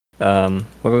What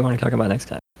do we want to talk about next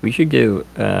time? We should do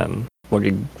what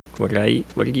did I eat?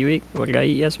 What did you eat? What did I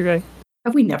eat yesterday?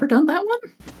 Have we never done that one?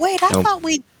 Wait, I thought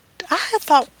we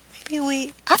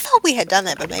had done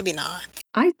that, but maybe not.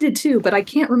 I did too, but I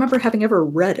can't remember having ever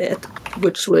read it,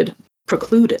 which would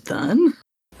preclude it then.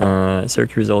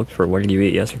 Search results for what did you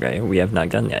eat yesterday? We have not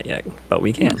done that yet, but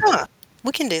we can. Huh.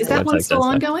 We can do Is that. that one Website still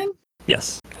does that. ongoing?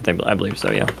 Yes, I believe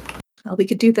so. Yeah. Well, we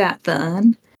could do that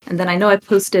then. And then I know I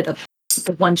posted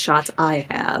the one-shots I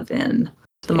have in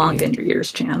the Manga in Your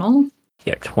Ears channel.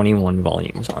 Yeah, 21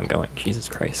 volumes ongoing. Jesus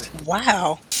Christ.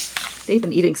 Wow. They've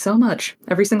been eating so much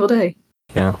every single day.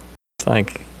 Yeah. It's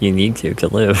like you need to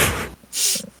live.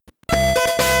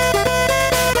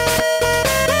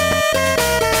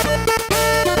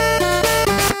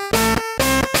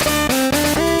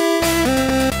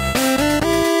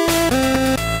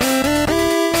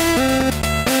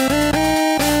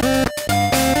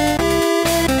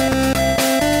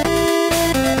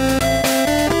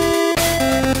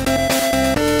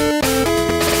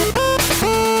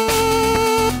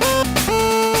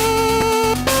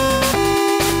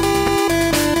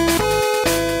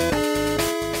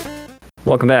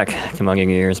 Welcome back to Manga in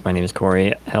Your Ears. My name is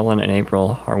Corey. Helen and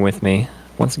April are with me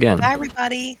once again. Hi,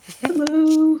 everybody.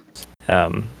 Hello.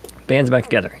 Band's back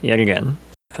together yet again.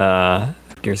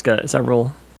 There's got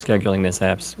several scheduling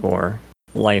mishaps or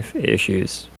life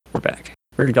issues. We're back.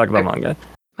 We're going to talk about manga.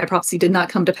 My prophecy did not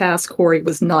come to pass. Corey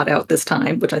was not out this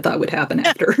time, which I thought would happen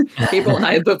after April and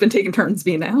I have both been taking turns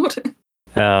being out.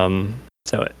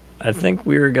 So I think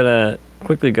we were going to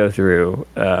quickly go through.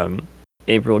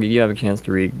 April, did you have a chance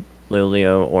to read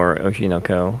Lilio or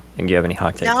Oshinoko? And do you have any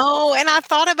hot takes? No, and I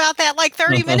thought about that like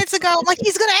 30 minutes ago. I'm like,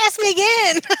 he's going to ask me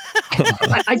again.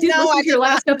 I did listen to your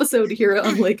last episode to hear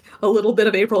like a little bit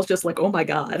of April's just like, oh my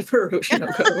god, for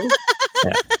Oshinoko.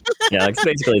 Yeah, it's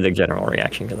basically the general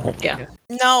reaction to the whole thing. Yeah.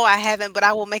 No, I haven't, but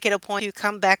I will make it a point to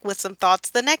come back with some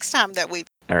thoughts the next time that we...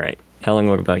 All right. Helen,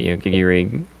 what about you? Did you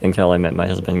read Until I Met My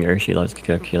Husband or She Loves to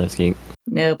Cook, She Loves to Eat?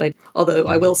 No, but although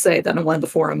I will say that in one of the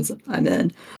forums I'm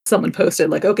in, someone posted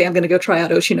like, okay, I'm going to go try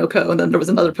out Oshinoko. And then there was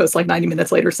another post like 90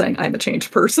 minutes later saying I'm a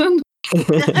changed person.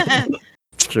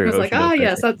 It's true. I was like,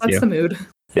 yes, that's the mood.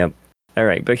 Yep. All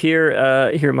right. But here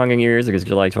at Manga in Your Ears, it is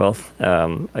July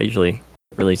 12th. I usually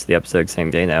release the episode same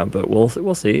day now, but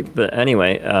we'll see. But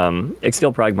anyway, it's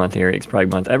still Pride Month here. It's Pride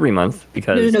Month every month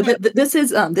because... No. This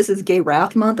is Gay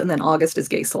Wrath Month, and then August is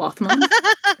Gay Sloth Month.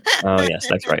 Oh, yes,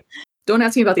 that's right. Don't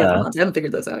ask me about the other months. I haven't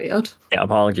figured those out yet. Yeah,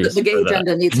 apologies. The gay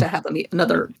agenda needs to have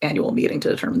another annual meeting to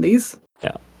determine these.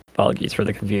 Yeah, apologies for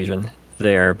the confusion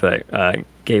there, but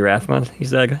Gay Wrath Month, you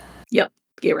said? Yep,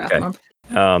 Gay Wrath Month.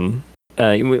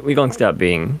 We're going to stop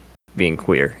being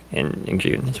queer in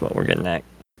June, is what we're getting at.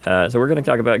 So we're going to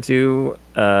talk about two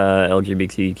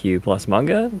LGBTQ plus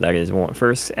manga. That is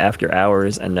first After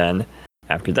Hours, and then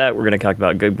after that, we're going to talk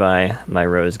about Goodbye, My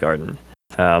Rose Garden.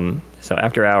 So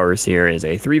After Hours here is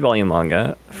a 3-volume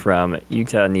manga from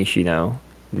Yuta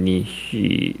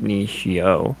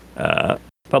Nishio,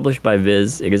 published by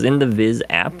Viz. It is in the Viz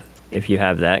app, if you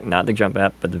have that, not the Jump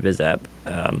app, but the Viz app,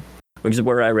 which is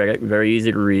where I read it. Very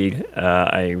easy to read.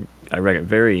 I read it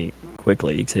very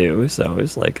quickly too, so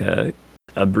it's like a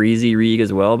breezy read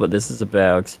as well. But this is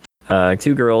about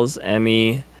two girls,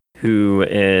 Emmy, who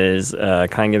is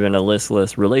kind of in a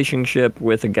listless relationship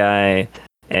with a guy,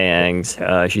 and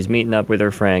she's meeting up with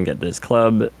her friend at this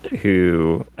club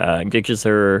who ditches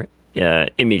her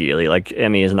immediately. Like,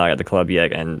 Emmy is not at the club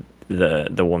yet, and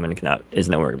the woman is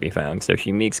nowhere to be found. So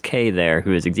she meets Kay there,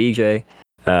 who is a DJ,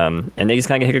 and they just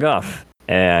kind of hit it off.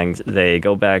 And they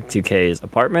go back to Kay's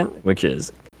apartment, which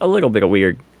is a little bit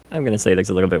weird. I'm going to say that's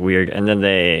a little bit weird. And then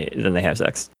they have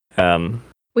sex.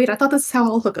 Wait, I thought this is how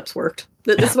all hookups worked.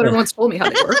 This is what everyone's told me how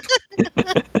they work.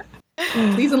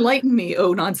 Please enlighten me,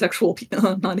 non-asexual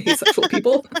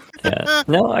people. Yeah.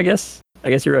 No, I guess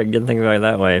you're right. Didn't think about it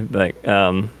that way, but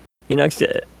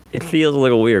it feels a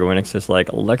little weird when it's just like,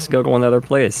 let's go to another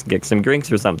place, get some drinks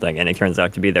or something, and it turns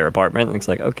out to be their apartment. And it's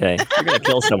like, okay, you're gonna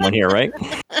kill someone here, right?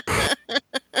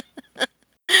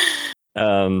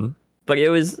 But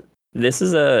this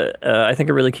is I think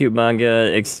a really cute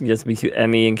manga. It's just between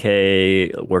Emmy and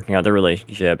Kay working out their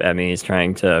relationship. Emmy is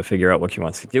trying to figure out what she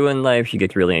wants to do in life. She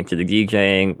gets really into the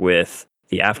DJing with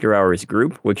the After Hours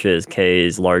group, which is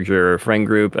Kay's larger friend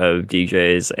group of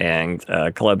DJs and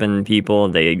clubbing people.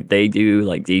 They do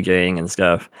like DJing and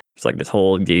stuff. It's like this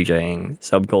whole DJing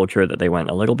subculture that they went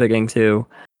a little bit into.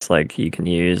 It's like you can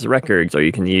use records, or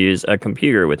you can use a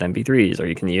computer with MP3s, or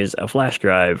you can use a flash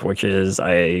drive, which is,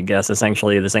 I guess,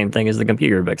 essentially the same thing as the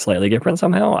computer, but slightly different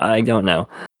somehow. I don't know.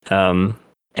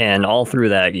 And all through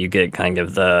that, you get kind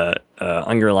of the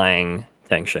underlying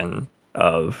tension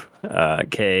of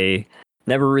Kay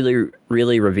never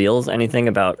really reveals anything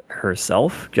about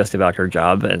herself, just about her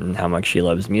job and how much she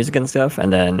loves music and stuff.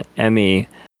 And then Emmy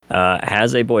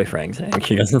has a boyfriend, and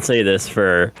she doesn't say this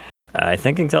for I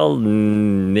think until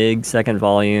mid second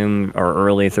volume or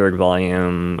early third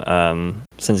volume.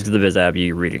 Since the Viz app,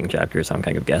 you reading chapters, so I'm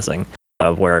kind of guessing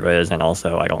of where it is, and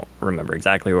also I don't remember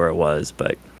exactly where it was,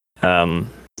 but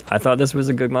I thought this was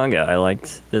a good manga. I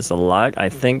liked this a lot. I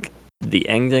think the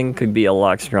ending could be a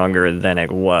lot stronger than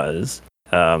it was,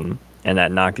 and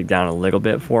that knocked it down a little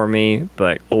bit for me,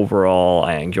 but overall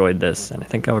I enjoyed this, and I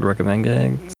think I would recommend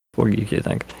it. What do you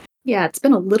think? Yeah, it's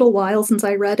been a little while since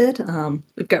I read it.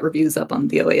 We've got reviews up on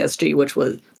the OASG, which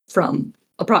was from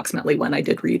approximately when I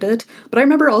did read it, but I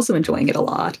remember also enjoying it a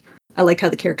lot. I liked how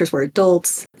the characters were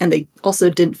adults, and they also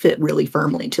didn't fit really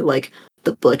firmly to like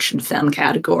the butch and femme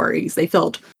categories. They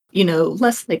felt,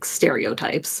 less like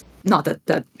stereotypes. Not that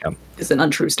that is an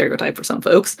untrue stereotype for some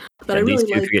folks, but I really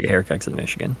like get haircuts in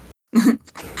Michigan.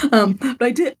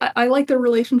 But I like their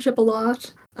relationship a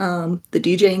lot. The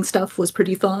DJing stuff was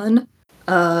pretty fun.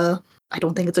 I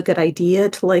don't think it's a good idea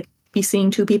to like be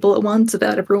seeing two people at once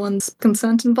without everyone's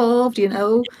consent involved,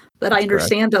 That I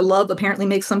understand that love apparently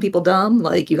makes some people dumb.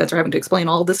 Like, you guys are having to explain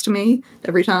all this to me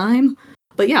every time.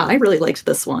 But yeah, I really liked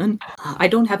this one. I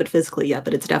don't have it physically yet,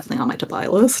 but it's definitely on my to-buy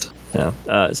list.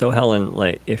 Yeah. So Helen,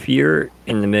 like, if you're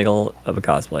in the middle of a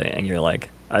cosplay and you're like,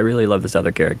 I really love this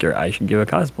other character, I should do a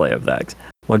cosplay of that.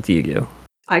 What do you do?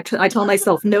 I tell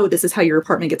myself, no, this is how your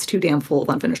apartment gets too damn full of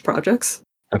unfinished projects.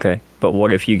 Okay, but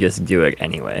what if you just do it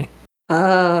anyway?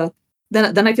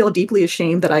 Then I feel deeply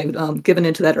ashamed that I've given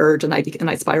into that urge, and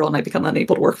I spiral and I become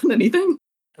unable to work on anything.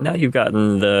 Now you've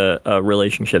gotten the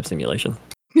relationship simulation.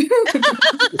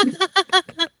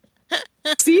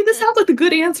 See, this sounds like the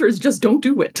good answer is just don't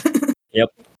do it.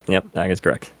 Yep, that is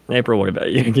correct. April, what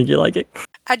about you? Did you like it?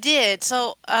 I did.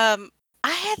 So, I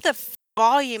had the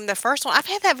first one. I've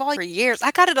had that volume for years. I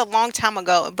got it a long time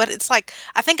ago, but it's like,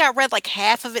 I think I read like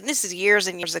half of it, and this is years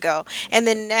and years ago, and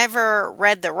then never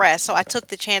read the rest. So I took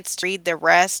the chance to read the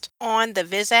rest on the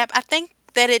Viz app. I think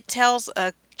that it tells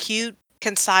a cute,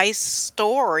 concise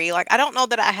story. Like, I don't know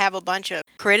that I have a bunch of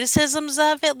criticisms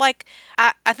of it. Like,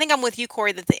 I think I'm with you,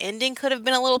 Corey, that the ending could have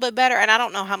been a little bit better, and I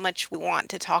don't know how much we want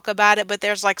to talk about it, but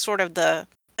there's like sort of the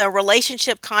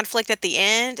relationship conflict at the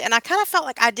end, and I kind of felt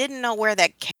like I didn't know where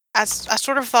that came. I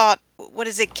sort of thought, what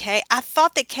is it, Kay? I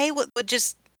thought that Kay would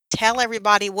just tell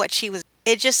everybody what she was.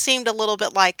 It just seemed a little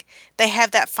bit like they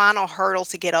have that final hurdle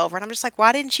to get over. And I'm just like,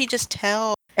 why didn't she just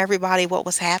tell everybody what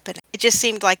was happening? It just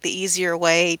seemed like the easier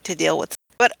way to deal with it.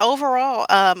 But overall,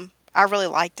 I really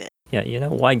liked it. Yeah,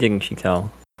 why didn't she tell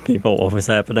people what was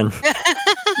happening? It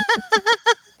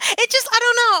just, I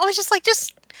don't know. I was just like,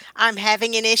 I'm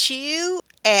having an issue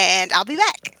and I'll be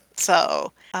back.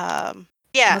 So,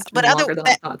 yeah, but longer than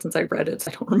I thought since I read it.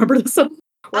 So I don't remember this one.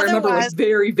 Or I remember like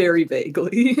very, very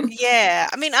vaguely. Yeah,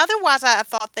 I mean, otherwise I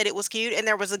thought that it was cute, and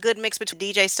there was a good mix between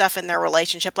DJ stuff and their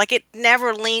relationship. Like, it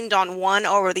never leaned on one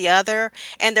over the other,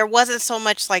 and there wasn't so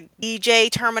much like DJ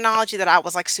terminology that I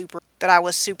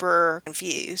was super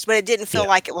confused. But it didn't feel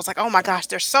like it was like, oh my gosh,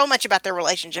 there's so much about their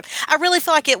relationship. I really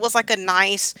feel like it was like a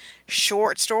nice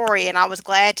short story, and I was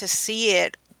glad to see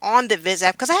it on the Viz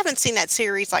app because I haven't seen that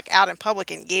series like out in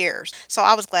public in years. So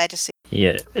I was glad to see.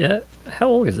 Yeah. How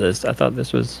old is this? I thought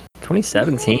this was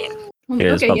 2017.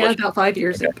 Okay, yeah, about 5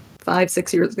 years, okay.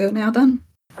 5-6 years ago now. Then.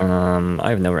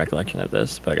 I have no recollection of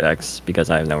this, but that's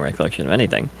because I have no recollection of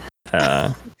anything.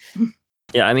 Yeah,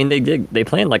 I mean they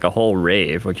planned like a whole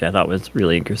rave, which I thought was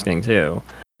really interesting too.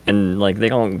 And like they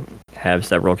don't have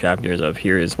several chapters of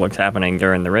here's what's happening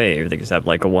during the rave. They just have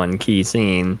like a one key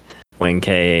scene when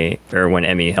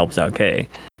Emmy helps out Kay.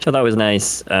 So that was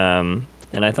nice. And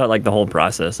I thought like the whole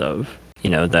process of,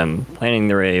 them planning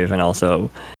the rave and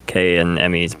also Kay and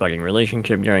Emmy's budding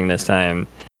relationship during this time.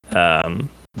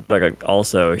 But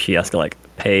also she has to like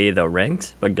pay the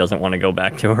rent, but doesn't want to go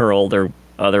back to her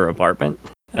other apartment.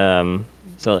 So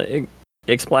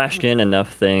it splashed in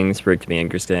enough things for it to be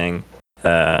interesting.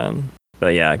 But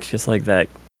yeah, it's just like that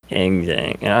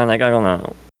ending. And I'm like, I don't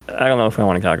know if I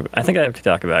want to talk about it. I think I have to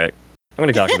talk about it. I'm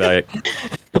going to talk about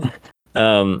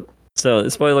it. So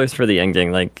spoilers for the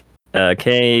ending, like,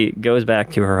 Kay goes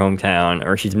back to her hometown,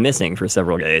 or she's missing for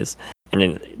several days, and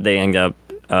then they end up,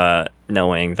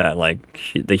 knowing that, like,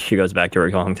 she goes back to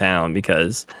her hometown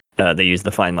because, they use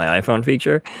the Find My iPhone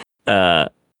feature,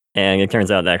 and it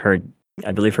turns out that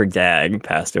I believe her dad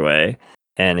passed away,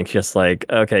 and it's just like,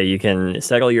 okay, you can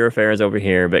settle your affairs over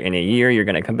here, but in a year you're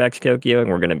going to come back to Tokyo, and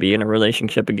we're going to be in a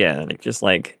relationship again. It's just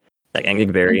like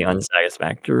ending very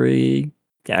unsatisfactory.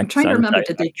 I'm trying to remember,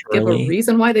 did they give a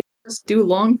reason why they Just do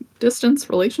long distance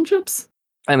relationships?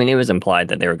 I mean, it was implied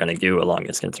that they were going to do a long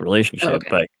distance relationship, Okay.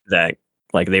 but that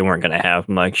like they weren't going to have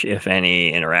much, if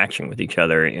any, interaction with each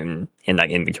other in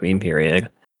that in between period.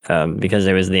 Because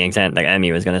it was the intent that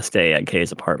Emmy was going to stay at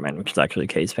Kay's apartment, which is actually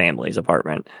Kay's family's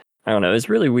apartment. I don't know. It was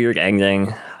really weird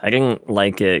ending. I didn't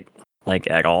like it like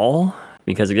at all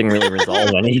because it didn't really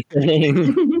resolve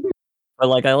anything. But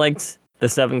like I liked the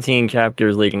 17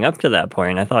 chapters leading up to that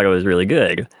point. I thought it was really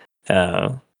good.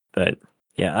 But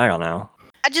yeah, I don't know.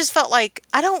 I just felt like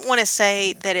I don't want to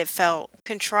say that it felt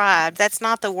contrived. That's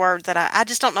not the word that I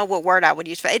just don't know what word I would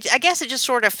use. But I guess it just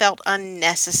sort of felt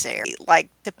unnecessary, like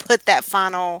to put that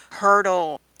final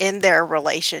hurdle in their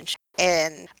relationship.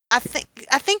 And I think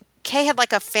Kay had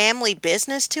like a family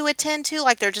business to attend to,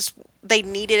 like they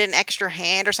needed an extra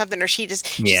hand or something, or she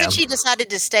Yeah. said she decided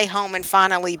to stay home and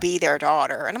finally be their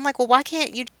daughter. And I'm like, well, why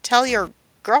can't you tell your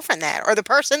girlfriend that, or the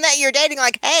person that you're dating,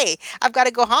 like, hey, I've got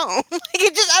to go home? Like,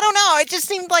 I don't know, it just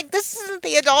seemed like this isn't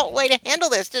the adult way to handle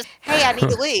this. Just, hey, I need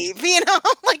to leave,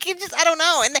 like, I don't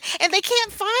know. And they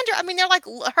can't find her. I mean, they're like,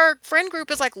 her friend group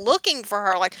is like looking for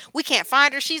her, like, we can't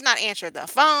find her, she's not answering the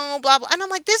phone, blah blah. And I'm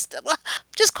like, this,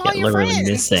 just call Yeah, your literally friends.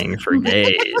 missing for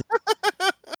days.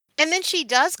 And then she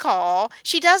does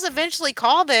eventually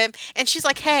call them, and she's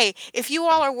like, hey, if you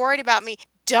all are worried about me,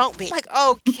 don't be. I'm like,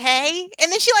 okay.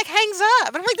 And then she like hangs up.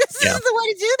 And I'm like, this Yeah. isn't the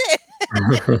way to do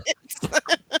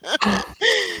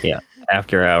this. Yeah.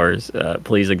 After hours,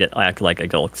 please act like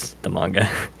adults, the manga.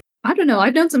 I don't know.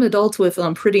 I've known some adults with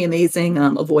pretty amazing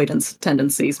avoidance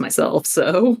tendencies myself,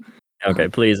 so. Okay,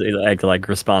 please act like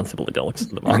responsible adults,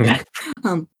 the manga.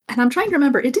 And I'm trying to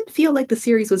remember, it didn't feel like the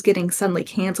series was getting suddenly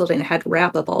canceled and it had to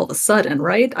wrap up all of a sudden,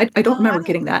 right? I don't remember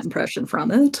getting that impression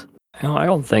from it. No, I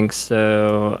don't think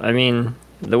so. I mean,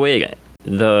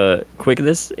 the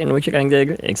quickness in which it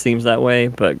ended, it seems that way,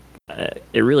 but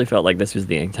it really felt like this was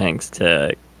the intent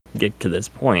to get to this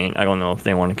point. I don't know if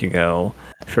they wanted to go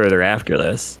further after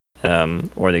this,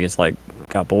 or they just like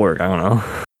got bored. I don't know.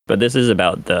 But this is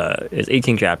it's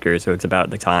 18 chapters, so it's about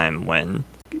the time when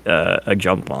a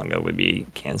Jump manga would be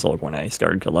canceled when I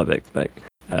started to love it. But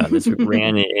this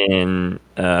ran in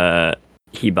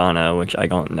Hibana, which I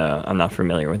don't know. I'm not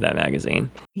familiar with that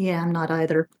magazine. Yeah, I'm not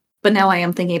either. But now I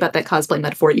am thinking about that cosplay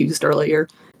metaphor you used earlier.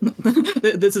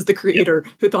 This is the creator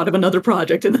who thought of another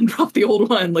project and then dropped the old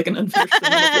one like an unfinished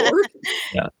metaphor.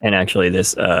 Yeah, and actually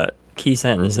this key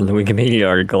sentence in the Wikipedia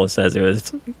article says it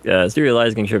was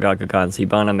serialized in Shogakukan's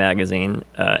Hibana magazine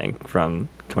from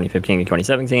 2015 to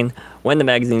 2017 when the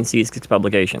magazine ceased its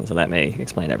publication, so that may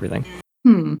explain everything.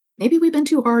 Maybe we've been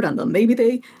too hard on them. Maybe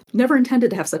they never intended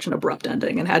to have such an abrupt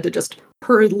ending and had to just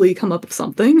hurriedly come up with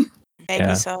something.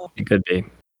 Maybe so. It could be.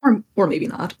 Or maybe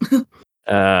not.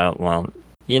 Well,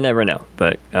 you never know,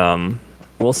 but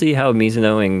we'll see how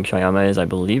Mizuno and Chayama is. I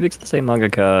believe it's the same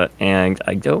mangaka, and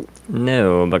I don't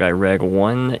know, but I read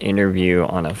one interview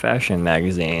on a fashion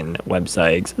magazine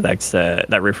website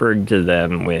that referred to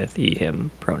them with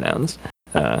he/him pronouns.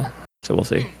 So we'll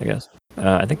see, I guess.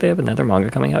 I think they have another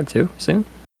manga coming out too soon.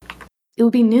 It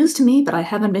would be news to me, but I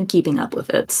haven't been keeping up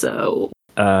with it, so.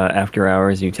 After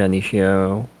Hours, Yuta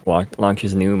Nishio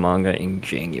launches new manga in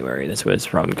January. This was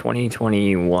from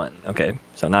 2021. Okay,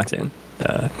 so not soon.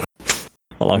 A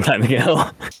long time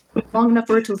ago. Long enough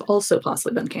for it to have also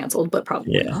possibly been canceled, but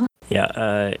probably not.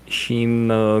 Yeah,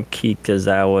 Shimo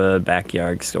Kitazawa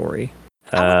Backyard Story.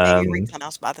 I would maybe read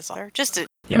else about this author.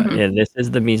 Yeah, this is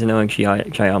the Mizuno and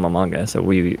Chayama manga, so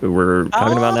we're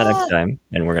talking about that next time,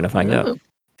 and we're going to find out.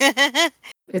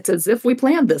 It's as if we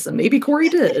planned this, and maybe Corey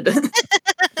did.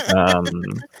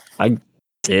 I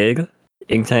did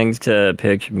intend to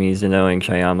pick Mizuno and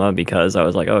Chayama because I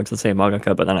was like, oh, it's the same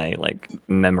mangaka, but then I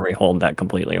memory hold that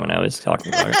completely when I was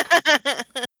talking about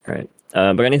it. Right.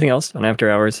 But anything else on After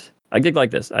Hours? I did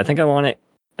like this. I think I want it,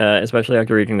 especially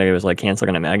after reading that it was canceled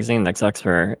in a magazine. That sucks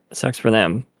for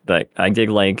them. But I did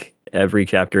like every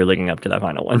chapter leading up to that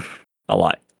final one a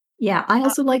lot. Yeah, I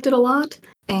also liked it a lot.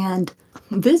 And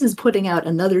Viz is putting out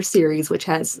another series which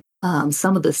has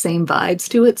some of the same vibes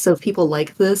to it. So if people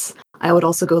like this, I would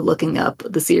also go looking up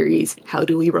the series How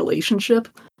Do We Relationship,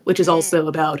 which is also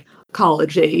about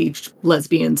college-aged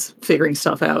lesbians figuring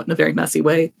stuff out in a very messy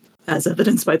way, as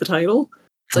evidenced by the title.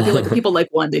 So I feel like if people like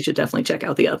one, they should definitely check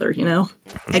out the other,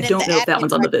 I don't know if that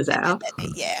one's on the Viz app.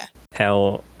 Yeah.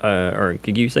 How, or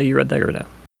did you say you read that or no?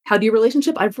 How Do You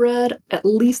Relationship? I've read at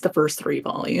least the first 3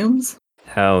 volumes.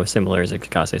 How similar is it to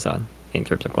Kase-san in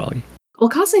terms of quality? Well,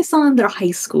 Kase-san, they're high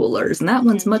schoolers, and that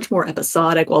one's much more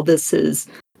episodic, while this is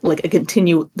like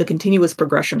the continuous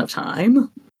progression of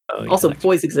time. Oh, yeah, also,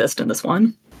 boys exist in this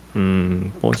one.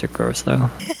 Boys are gross though.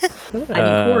 I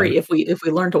mean, Corey, if we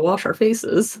learn to wash our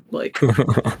faces, like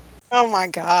Oh my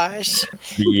gosh.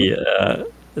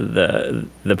 The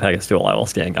pedestal I will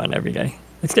stand on every day.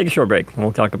 Let's take a short break.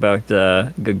 We'll talk about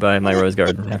Goodbye My Rose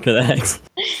Garden after that.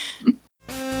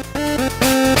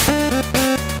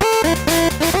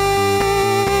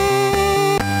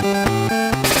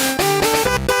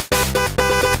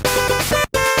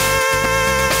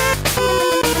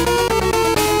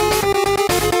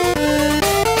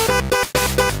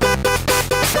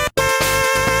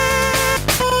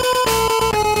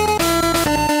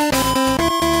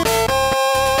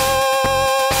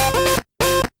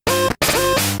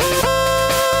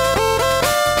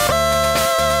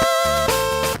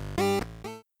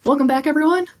 welcome back,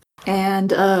 everyone.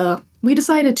 And we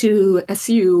decided to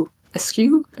eschew.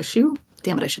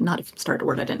 Damn it! I should not have started a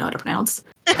word I didn't know how to pronounce.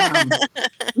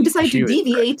 We decided to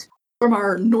deviate from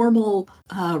our normal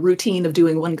routine of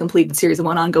doing one completed series and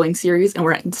one ongoing series, and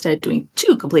we're instead doing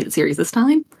 2 completed series this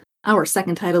time. Our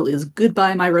second title is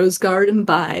Goodbye My Rose Garden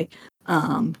by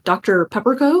Dr.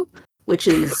 Pepperco, which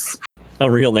is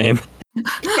a real name.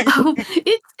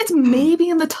 It's maybe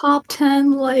in the top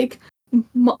 10 like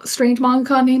strange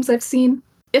manga names I've seen,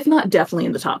 if not definitely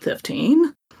in the top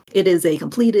 15. It is a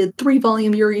completed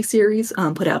 3-volume Yuri series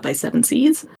put out by Seven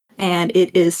Seas, and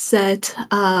it is set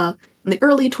in the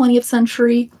early 20th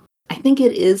century. I think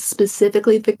it is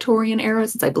specifically Victorian era,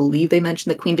 since I believe they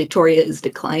mentioned that Queen Victoria is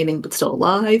declining but still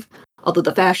alive, although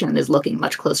the fashion is looking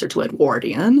much closer to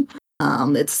Edwardian.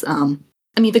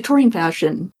 Victorian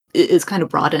fashion is kind of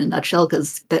broad in a nutshell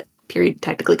because that period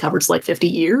technically covers like 50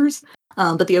 years.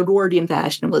 But the Edwardian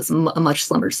fashion was a much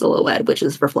slimmer silhouette, which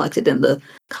is reflected in the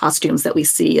costumes that we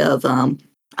see of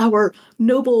our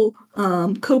noble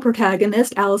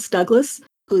co-protagonist, Alice Douglas,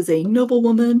 who is a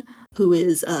noblewoman who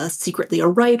is secretly a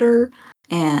writer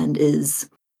and is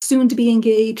soon to be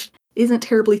engaged, isn't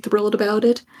terribly thrilled about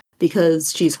it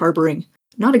because she's harboring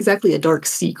not exactly a dark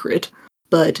secret,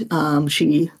 but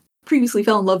she previously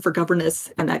fell in love for governess,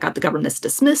 and that got the governess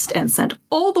dismissed and sent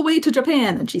all the way to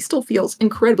Japan, and she still feels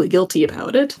incredibly guilty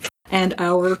about it. And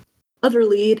our other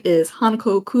lead is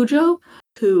Hanako Kujo,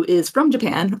 who is from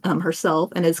Japan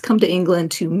herself and has come to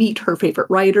England to meet her favorite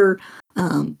writer,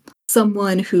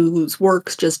 someone whose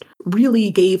works just really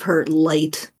gave her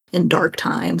light in dark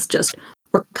times, just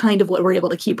were kind of what were able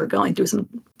to keep her going through some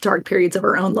dark periods of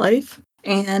her own life.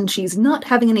 And she's not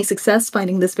having any success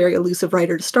finding this very elusive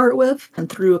writer to start with. And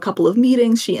through a couple of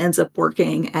meetings, she ends up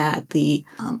working at the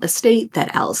estate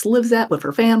that Alice lives at with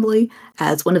her family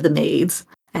as one of the maids.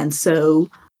 And so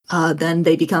then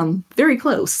they become very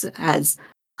close as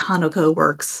Hanako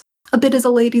works a bit as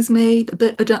a lady's maid, a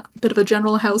bit of a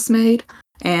general housemaid.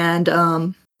 And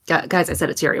guys, I said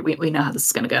it's Yuri. We know how this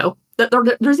is going to go.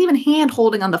 There's even hand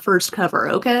holding on the first cover,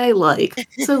 okay? Like,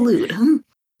 so lewd.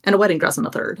 And a wedding dress on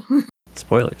the third.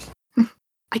 Spoilers.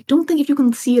 I don't think if you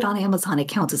can see it on Amazon, it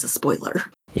counts as a spoiler.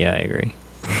 Yeah, I agree.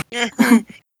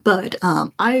 But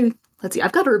I've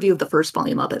got a review of the first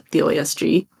volume of it, the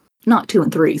OASG. Not 2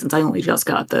 and 3, since I only just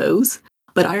got those.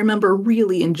 But I remember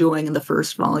really enjoying in the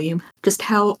first volume just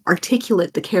how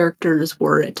articulate the characters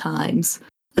were at times,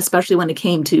 especially when it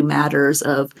came to matters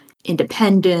of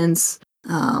independence,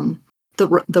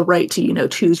 the right to,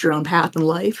 choose your own path in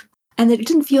life. And it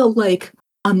didn't feel like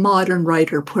a modern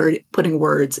writer putting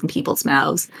words in people's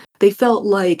mouths. They felt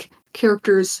like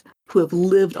characters who have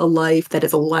lived a life that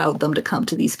has allowed them to come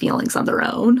to these feelings on their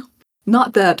own.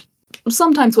 Not that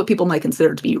sometimes what people might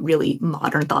consider to be really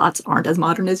modern thoughts aren't as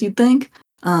modern as you'd think.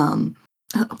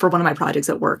 For one of my projects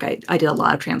at work, I did a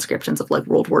lot of transcriptions of like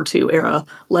World War II era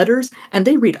letters, and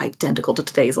they read identical to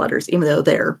today's letters, even though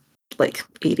they're like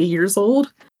 80 years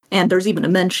old. And there's even a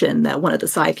mention that one of the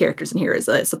side characters in here is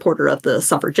a supporter of the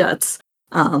suffragettes,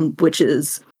 which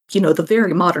is, the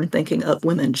very modern thinking of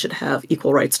women should have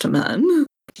equal rights to men.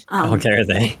 How dare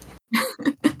they?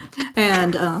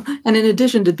 And in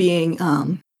addition to being,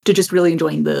 to just really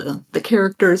enjoying the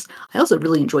characters, I also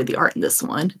really enjoyed the art in this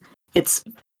one.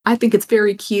 I think it's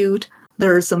very cute.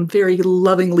 There are some very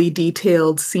lovingly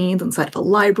detailed scenes inside of a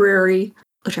library,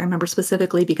 which I remember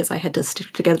specifically because I had to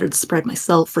stick together the spread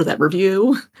myself for that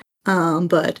review.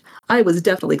 But I was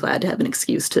definitely glad to have an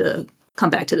excuse to come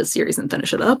back to this series and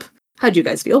finish it up. How'd you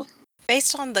guys feel?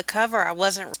 Based on the cover, I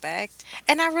wasn't respect,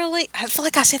 and I feel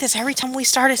like I say this every time we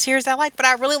start a series I like, but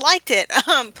I really liked it.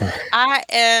 I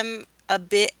am a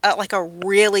bit like a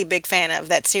really big fan of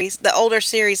that series, the older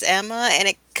series Emma, and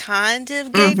it kind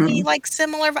of gave me like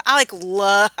similar. I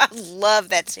love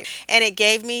that series, and it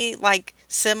gave me like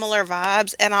similar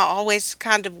vibes, and I always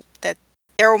kind of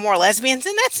there were more lesbians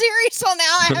in that series, so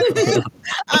now I have this.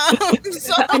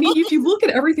 I mean, if you look at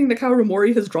everything that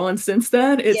Kawamori has drawn since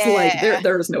then, it's like Yeah.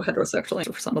 there is no heterosexual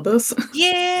answer for some of this.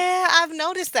 Yeah, I've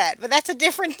noticed that, but that's a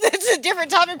different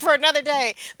topic for another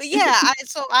day. But yeah,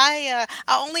 I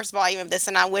only first volume of this,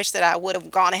 and I wish that I would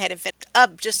have gone ahead and finished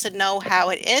up just to know how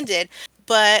it ended.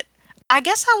 But I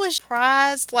guess I was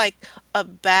surprised, like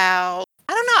about.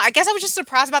 I don't know. I guess I was just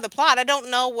surprised about the plot. I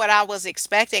don't know what I was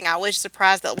expecting. I was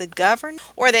surprised that the governor,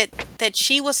 or that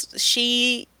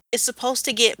she is supposed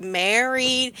to get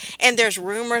married, and there's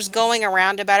rumors going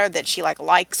around about her that she like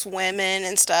likes women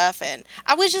and stuff. And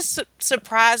I was just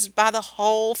surprised by the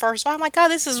whole first one. I'm like, oh,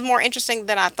 this is more interesting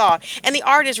than I thought. And the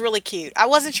art is really cute. I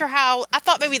wasn't sure how. I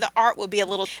thought maybe the art would be a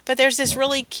little, but there's this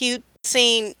really cute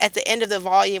scene at the end of the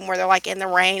volume where they're like in the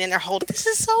rain and they're holding. This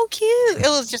is so cute. It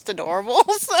was just adorable.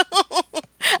 So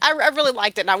I really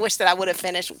liked it, and I wish that I would have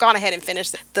gone ahead and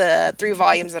finished the 3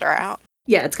 volumes that are out.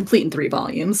 Yeah, it's complete in 3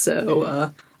 volumes,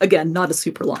 so again, not a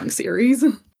super long series.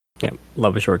 Yeah,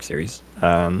 love a short series.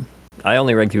 I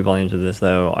only read 2 volumes of this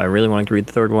though. I really wanted to read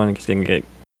the 3rd one, just didn't get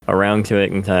around to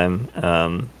it in time.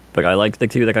 But I liked the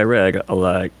 2 that I read a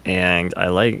lot, and I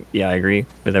agree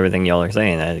with everything y'all are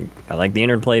saying. I like the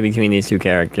interplay between these 2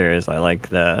 characters. I like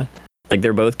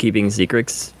they're both keeping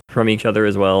secrets from each other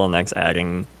as well, and that's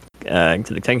adding to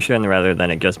the tension rather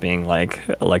than it just being like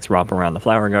let's romp around the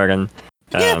flower garden.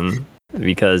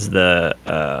 Because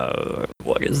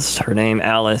what is her name?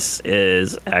 Alice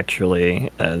is actually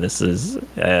this is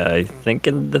I think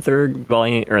in the 3rd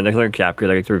volume or the 3rd chapter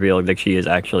that it's revealed that she is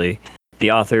actually the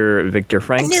author Victor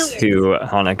Franks, who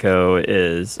Hanako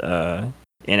is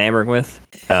enamored with.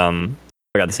 But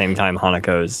at the same time,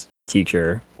 Hanako's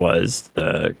teacher was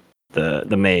the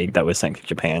maid that was sent to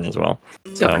Japan as well.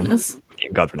 Governess.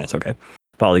 Governess. Okay.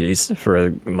 Apologies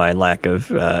for my lack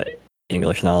of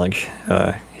English knowledge,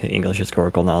 English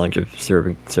historical knowledge of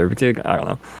servitude. I don't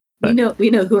know. But we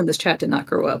know who in this chat did not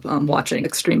grow up watching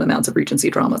extreme amounts of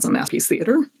Regency dramas on Masterpiece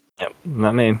Theater. Yep,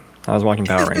 not me. I was watching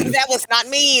Power Rangers. That was not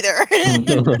me either.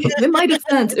 In my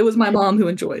defense, it was my mom who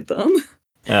enjoyed them.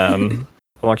 I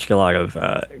watched a lot of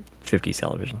 50s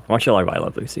television. I watched a lot of I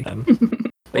Love Lucy. Well,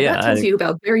 that tells you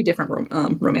about very different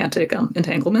romantic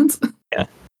entanglements. Yeah.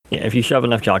 If you shove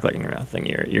enough chocolate in your mouth, then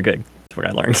you're good. That's what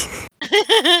I learned.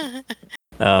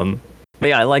 But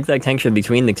yeah, I like that tension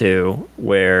between the 2,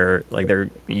 where like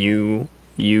you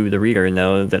the reader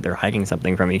know that they're hiding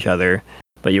something from each other,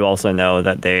 but you also know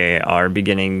that they are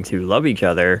beginning to love each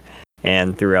other.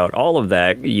 And throughout all of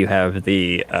that, you have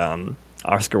the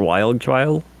Oscar Wilde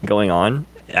trial going on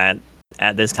at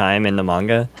this time in the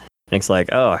manga. And it's like,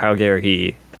 oh, how dare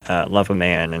he love a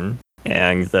man,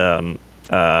 and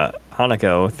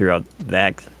Hanako throughout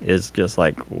that is just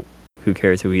like, who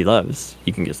cares who he loves?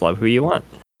 You can just love who you want.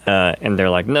 And they're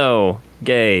like, no,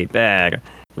 gay, bad.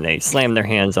 And they slam their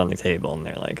hands on the table and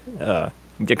they're like,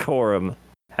 decorum,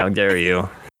 how dare you?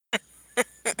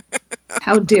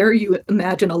 How dare you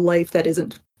imagine a life that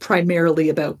isn't primarily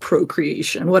about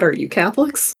procreation? What are you,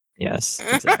 Catholics? Yes,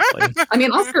 exactly. I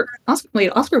mean, Oscar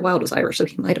Wilde was Irish, so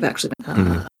he might have actually been.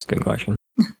 That's a good question.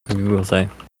 We will say.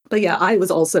 But yeah, I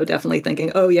was also definitely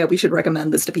thinking, oh yeah, we should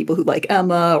recommend this to people who like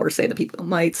Emma, or say that people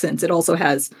might, since it also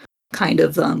has kind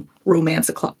of romance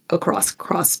across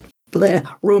class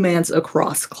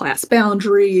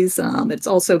boundaries. It's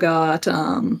also got,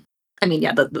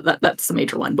 that's the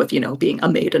major one with being a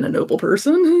maid and a noble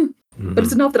person. Mm-hmm. But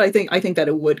it's enough that I think that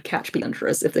it would catch people's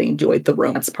interest if they enjoyed the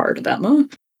romance part of Emma.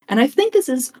 And I think this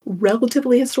is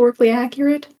relatively historically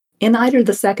accurate. In either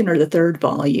the 2nd or the 3rd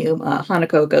volume,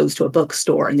 Hanako goes to a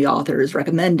bookstore and the author is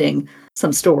recommending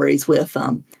some stories with,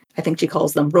 I think she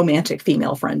calls them romantic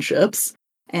female friendships.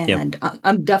 And yep.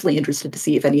 I'm definitely interested to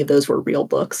see if any of those were real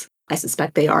books. I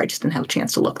suspect they are. I just didn't have a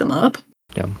chance to look them up.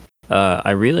 Yeah. I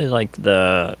really like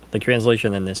the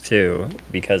translation in this too,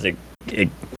 because it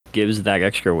gives that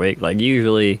extra weight. Like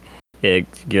usually it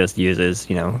just uses,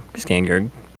 standard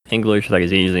English that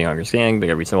is easy to understand, but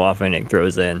every so often it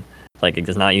throws in, like it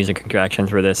does not use a contraction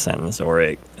for this sentence, or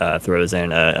it throws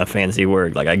in a fancy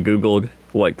word. Like I Googled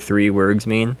what 3 words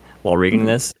mean while reading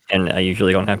this, and I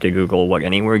usually don't have to Google what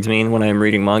any words mean when I'm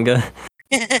reading manga.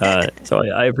 So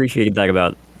I appreciate that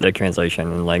about the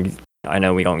translation. And like, I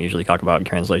know we don't usually talk about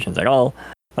translations at all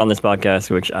on this podcast,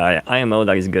 which IMO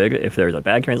that is good. If there's a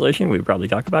bad translation, we would probably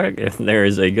talk about it. If there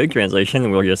is a good translation,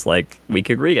 we'll just we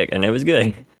could read it and it was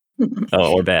good.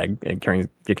 Or bad,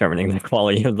 determining the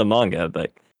quality of the manga.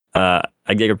 But I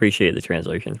did appreciate the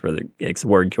translation for its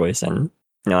word choice, and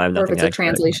I have nothing. Or if it's a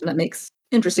translation that makes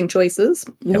Interesting choices.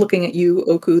 Yep. Looking at you,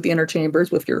 Oku, the Inner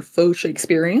Chambers, with your faux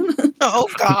Shakespearean. Oh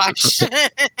gosh. We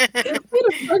had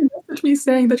a friend message me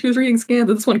saying that she was reading scans,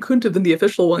 and this one couldn't have been the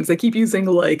official ones. They keep using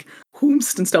like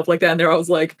whomst and stuff like that in there. I was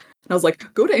like,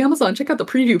 go to Amazon, check out the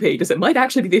preview pages. It might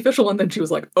actually be the official one. Then she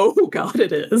was like, oh god,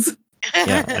 it is.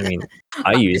 Yeah, I mean,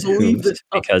 I use believe Whomst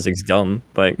because it's dumb,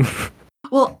 but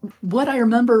Well, what I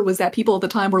remember was that people at the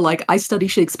time were like, I study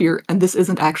Shakespeare, and this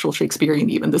isn't actual Shakespearean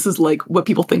even. This is like what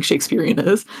people think Shakespearean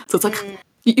is. So it's like,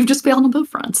 you've just failed on both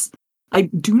fronts. I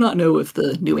do not know if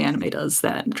the new anime does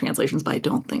that in translations, but I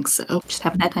don't think so. Just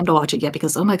haven't had time to watch it yet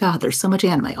because, oh my god, there's so much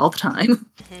anime all the time.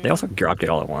 they also dropped it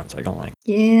all at once. I don't like.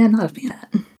 Yeah, not a fan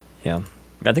of that. Yeah,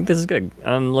 I think this is good.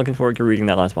 I'm looking forward to reading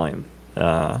that last volume.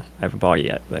 I haven't bought it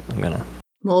yet, but I'm gonna.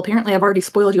 Well, apparently I've already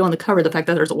spoiled you on the cover the fact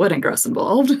that there's a wedding dress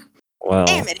involved. Well,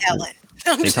 Damn it, Helen.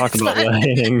 they talk about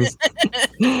weddings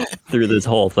through this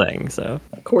whole thing, so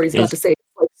Corey's about to say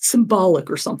like symbolic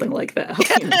or something like that.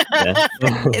 You know? yeah.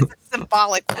 It's a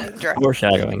symbolic dress.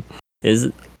 Foreshadowing.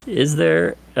 Is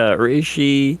there or is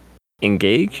she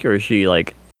engaged, or is she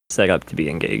like set up to be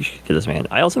engaged to this man?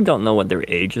 I also don't know what their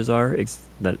ages are.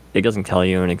 That it doesn't tell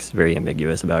you, and it's very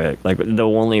ambiguous about it. Like the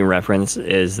only reference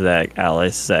is that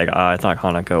Alice said, "I thought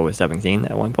Hanako was 17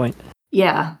 at one point."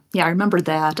 Yeah, I remember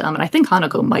that. And I think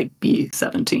Hanako might be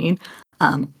 17.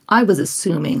 I was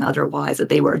assuming otherwise that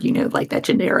they were, like that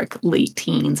generic late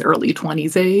teens, early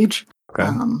 20s age. Okay.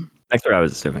 That's what I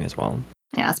was assuming as well.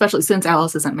 Yeah, especially since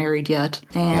Alice isn't married yet.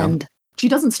 And she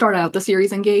doesn't start out the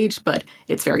series engaged, but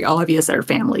it's very obvious that her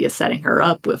family is setting her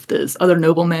up with this other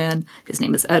nobleman. His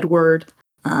name is Edward.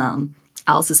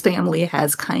 Alice's family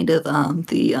has kind of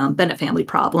the Bennett family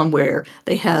problem where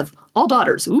they have all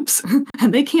daughters,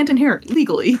 and they can't inherit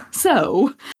legally.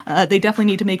 So they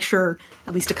definitely need to make sure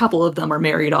at least a couple of them are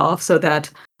married off so that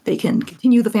they can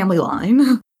continue the family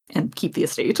line and keep the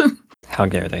estate. How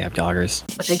dare they have daughters?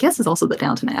 Which I guess is also the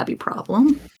Downton Abbey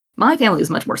problem. My family was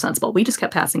much more sensible. We just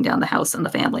kept passing down the house and the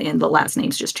family, and the last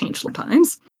names just changed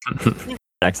sometimes.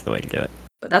 That's the way to do it.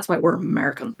 But that's why we're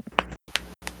American.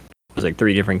 It was like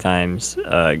 3 different times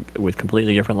with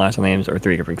completely different last names, or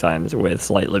 3 different times with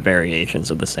slight variations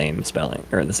of the same spelling,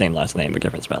 or the same last name with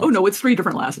different spelling. Oh no, it's 3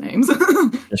 different last names.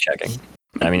 Just checking.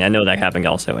 I mean, I know that happened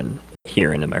also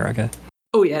here in America.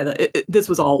 Oh yeah, this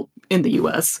was all in the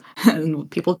U.S.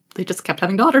 and people, they just kept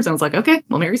having daughters. And I was like, okay,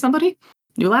 we'll marry somebody.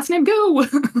 New last name, go.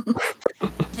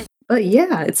 But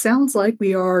yeah, it sounds like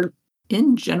we are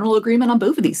in general agreement on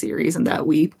both of these series and that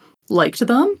we liked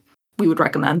them. We would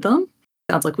recommend them.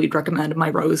 Sounds like we'd recommend My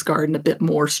Rose Garden a bit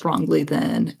more strongly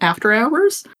than After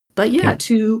Hours. But yeah,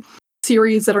 2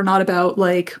 series that are not about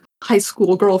like high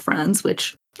school girlfriends,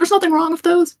 which there's nothing wrong with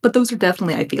those, but those are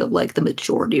definitely, I feel like, the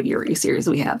majority of Yuri series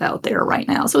we have out there right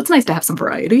now. So it's nice to have some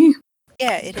variety.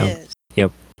 Yeah, it is.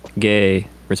 Yep. Gay,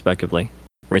 respectively,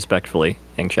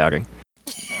 and shouting.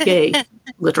 Gay,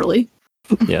 literally.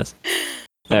 Yes.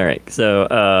 All right. So,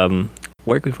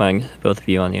 where can we find both of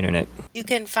you on the internet? You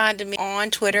can find me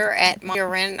on Twitter at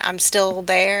Myron. I'm still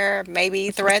there. Maybe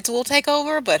Threads will take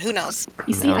over, but who knows?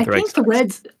 You see, I think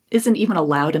Threads isn't even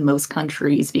allowed in most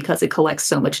countries because it collects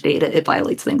so much data, it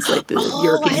violates things like the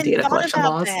European data collection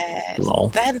laws.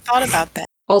 Lol. I hadn't thought about that.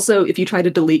 Also, if you try to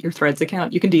delete your Threads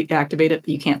account, you can deactivate it, but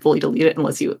you can't fully delete it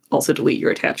unless you also delete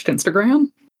your attached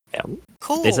Instagram. Yeah.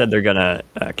 Cool. They said they're gonna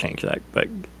change that, but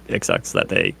it sucks that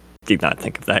they did not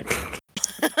think of that.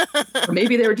 Or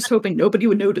maybe they were just hoping nobody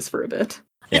would notice for a bit.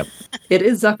 Yep. It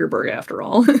is Zuckerberg, after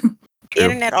all. The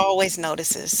internet always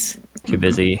notices. Too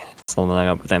busy slowing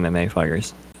up with MMA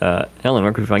fighters. Helen,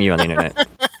 where can we find you on the internet?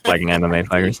 Fighting MMA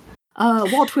fighters?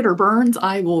 While Twitter burns,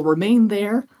 I will remain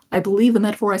there. I believe the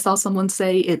metaphor I saw someone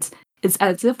say it's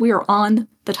as if we are on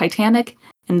the Titanic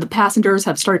and the passengers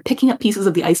have started picking up pieces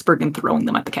of the iceberg and throwing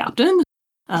them at the captain.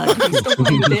 You can still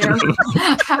find me there,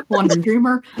 at Wandering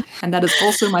Dreamer, and that is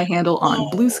also my handle on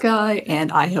Blue Sky, and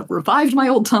I have revived my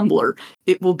old Tumblr.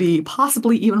 It will be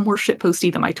possibly even more shitposty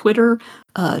than my Twitter,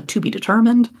 to be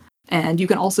determined, and you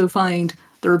can also find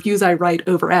the reviews I write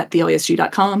over at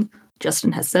theosg.com.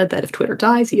 Justin has said that if Twitter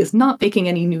dies, he is not making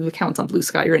any new accounts on Blue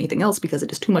Sky or anything else because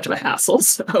it is too much of a hassle,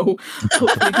 so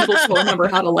hopefully people will remember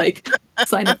how to,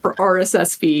 sign up for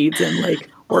RSS feeds and,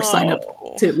 or sign up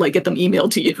to get them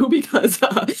emailed to you because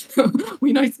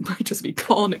we might just be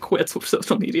calling it quits with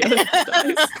social media.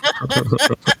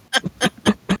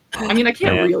 I mean, I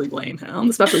can't really blame him,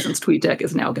 especially since TweetDeck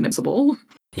is now invincible.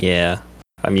 Yeah,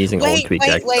 I'm using old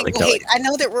TweetDeck. Wait. I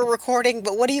know that we're recording,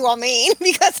 but what do you all mean?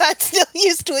 Because I still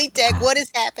use TweetDeck. What is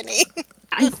happening?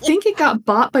 I think it got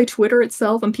bought by Twitter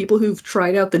itself, and people who've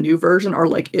tried out the new version are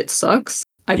like, it sucks.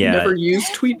 I've Yeah. never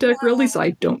used TweetDeck really, so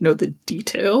I don't know the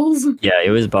details. Yeah,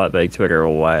 it was bought by Twitter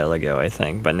a while ago, I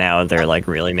think, but now they're like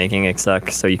really making it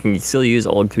suck. So you can still use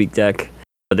old TweetDeck,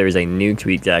 but there's a new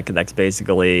TweetDeck that's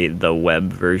basically the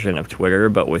web version of Twitter,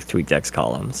 but with TweetDeck's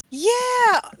columns. Yeah,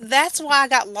 that's why I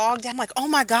got logged out. I'm like, oh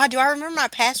my God, do I remember my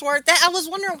password? That I was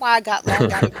wondering why I got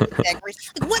logged out of TweetDeck.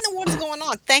 Like, what in the world is going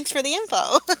on? Thanks for the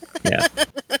info. Yeah.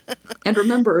 And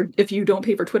remember, if you don't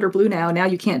pay for Twitter Blue now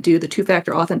you can't do the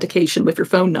two-factor authentication with your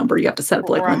phone number. You have to set up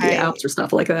like one of the Right. apps or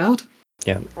stuff like that.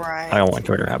 Yeah. Right. I don't want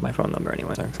Twitter to have my phone number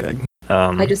anyway. That's good.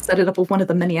 I just set it up with one of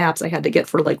the many apps I had to get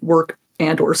for like work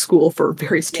and or school for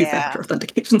various two-factor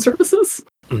authentication services.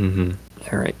 Mm-hmm.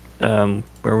 All right.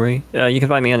 Where were we? You can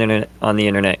find me on the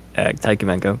internet at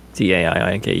Taikumenko,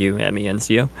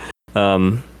 TAIIKUMENCO.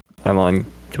 I'm on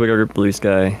Twitter, Blue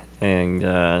Sky, and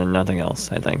nothing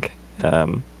else, I think.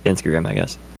 Instagram, I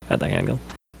guess, at that handle.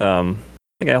 I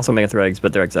think I also make a Threads,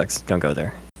 but Threads sucks. Don't go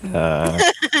there.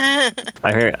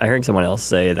 I heard someone else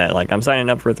say that like I'm signing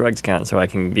up for a Threads account so I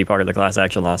can be part of the class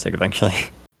action lawsuit eventually.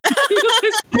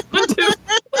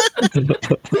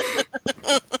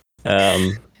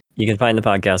 You can find the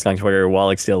podcast on Twitter while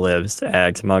it still lives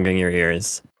at Manga in Your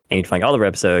Ears. And you can find all of our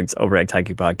episodes over at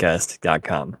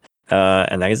taikupodcast.com.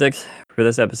 And that is it for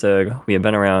this episode. We have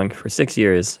been around for 6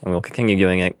 years and we'll continue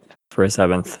doing it for a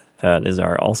 7th. This is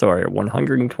also our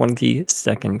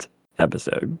 122nd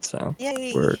episode. So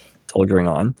Yay. we're soldiering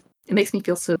on. It makes me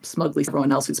feel so smugly for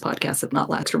everyone else whose podcasts have not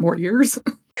lasted for more years.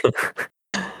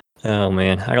 Oh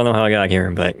man, I don't know how I got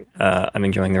here, but I'm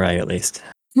enjoying the ride at least.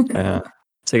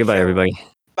 Say goodbye, everybody.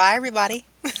 Bye, everybody.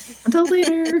 Until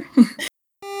later.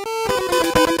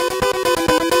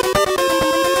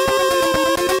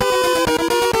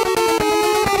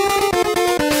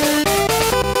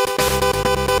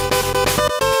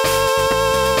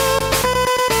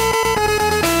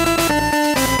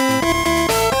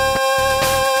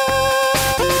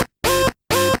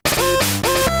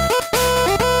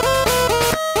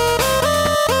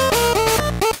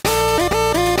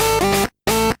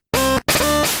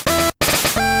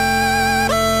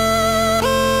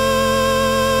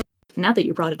 Now that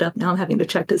you brought it up, now I'm having to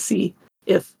check to see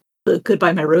if the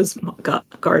Goodbye My Rose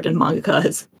Garden mangaka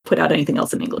has put out anything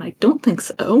else in England. I don't think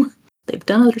so. They've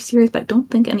done other series, but I don't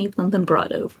think any of them have been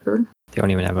brought over. They don't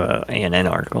even have a ANN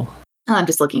article. I'm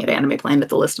just looking at Anime Planet,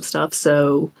 the list of stuff,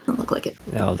 so it doesn't look like it.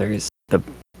 No, there's the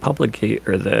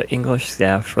the English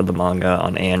staff for the manga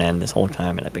on ANN this whole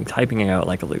time, and I've been typing it out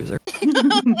like a loser.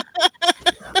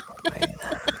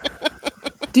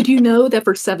 Did you know that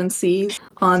for 7Cs,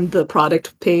 on the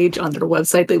product page on their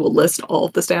website, they will list all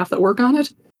of the staff that work on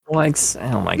it? What?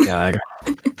 Oh my god.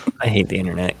 I hate the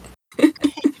internet.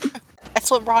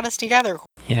 That's what brought us together.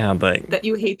 Yeah, but That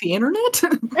you hate the internet?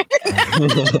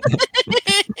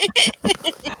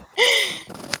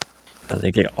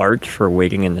 they get art for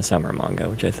Waiting in the Summer manga,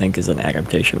 which I think is an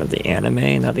adaptation of the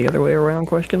anime, not the other way around,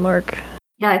 question mark.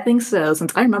 Yeah, I think so,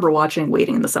 since I remember watching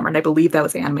Waiting in the Summer, and I believe that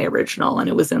was anime original, and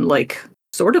it was in, like,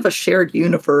 sort of a shared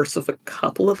universe of a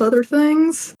couple of other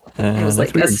things. It was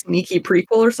like a sneaky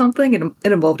prequel or something.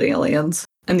 It involved aliens.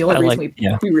 And the only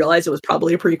reason we realized it was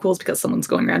probably a prequel is because someone's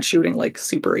going around shooting like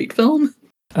Super 8 film.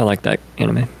 I like that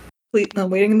anime.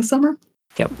 Waiting in the Summer?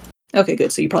 Yep. Okay,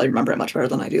 good. So you probably remember it much better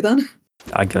than I do then.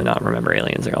 I could not remember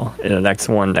aliens at all. That's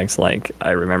one that's like,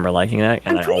 I remember liking that.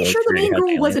 And I'm pretty sure the main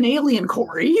girl was an alien,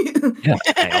 Corey. Yeah,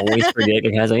 I always forget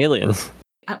it has aliens.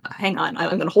 Hang on, I'm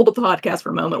going to hold up the podcast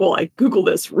for a moment while I Google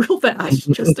this real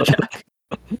fast just to check.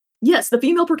 Yes, the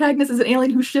female protagonist is an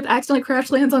alien whose ship accidentally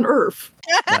crash lands on Earth.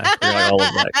 I forgot all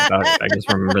of that about it. I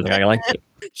just remember that I liked it.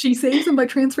 She saves him by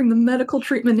transferring the medical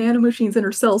treatment nanomachines in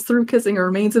her cells through kissing the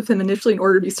remains of him initially in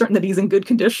order to be certain that he's in good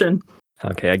condition.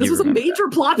 Okay, This was a major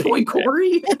plot point,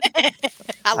 Corey.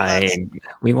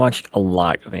 We watched a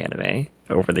lot of anime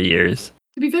over the years.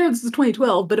 To be fair, this is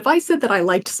 2012, but if I said that I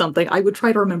liked something, I would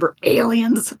try to remember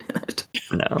aliens in it.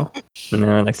 No,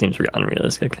 that seems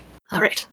unrealistic. All right.